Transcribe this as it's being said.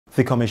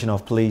The Commissioner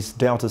of Police,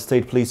 Delta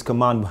State Police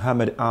Command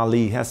Muhammed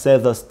Ali, has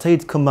said the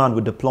state command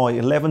will deploy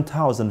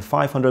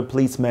 11,500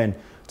 policemen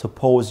to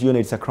post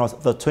units across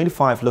the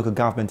 25 local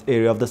government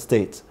area of the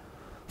state.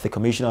 The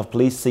Commissioner of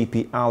Police,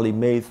 CP Ali,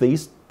 made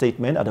this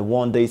statement at a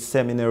one-day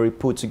seminary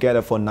put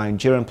together for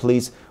Nigerian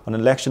police on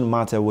election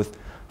matter with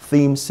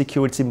theme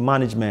security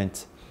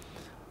management.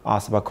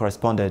 Asaba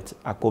correspondent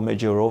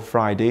Akomejiro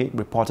Friday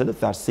reported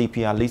that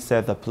CP Ali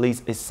said the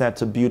police is set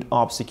to build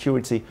up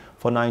security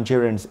for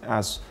Nigerians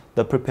as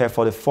they prepare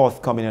for the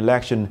forthcoming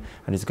election,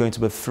 and is going to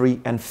be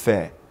free and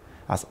fair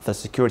as the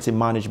security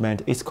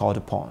management is called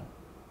upon.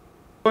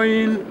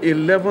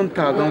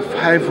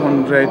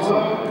 11,500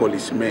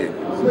 policemen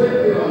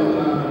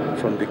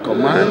from the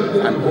command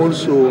and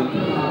also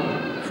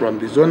from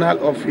the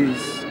zonal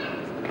office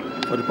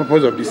for the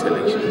purpose of this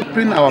election.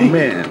 Helping our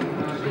men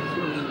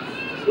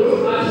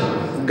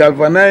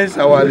galvanize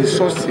our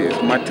resources,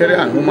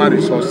 material and human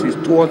resources,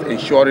 towards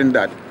ensuring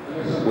that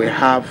we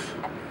have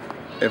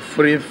a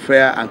free,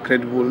 fair and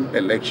credible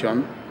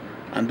election.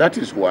 And that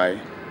is why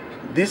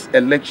this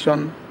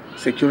election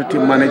security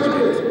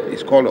management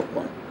is called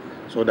upon,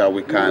 so that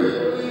we can,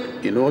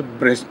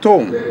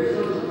 brainstorm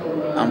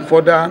and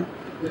further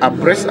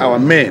abreast our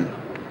men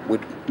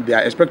with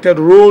their expected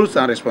roles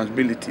and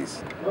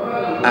responsibilities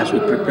as we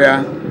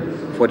prepare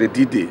for the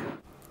D-Day.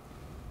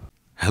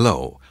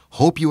 Hello,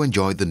 hope you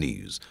enjoyed the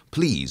news.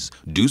 Please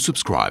do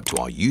subscribe to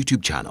our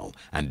YouTube channel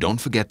and don't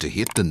forget to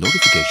hit the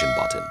notification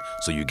button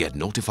so you get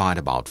notified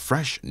about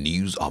fresh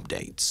news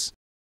updates.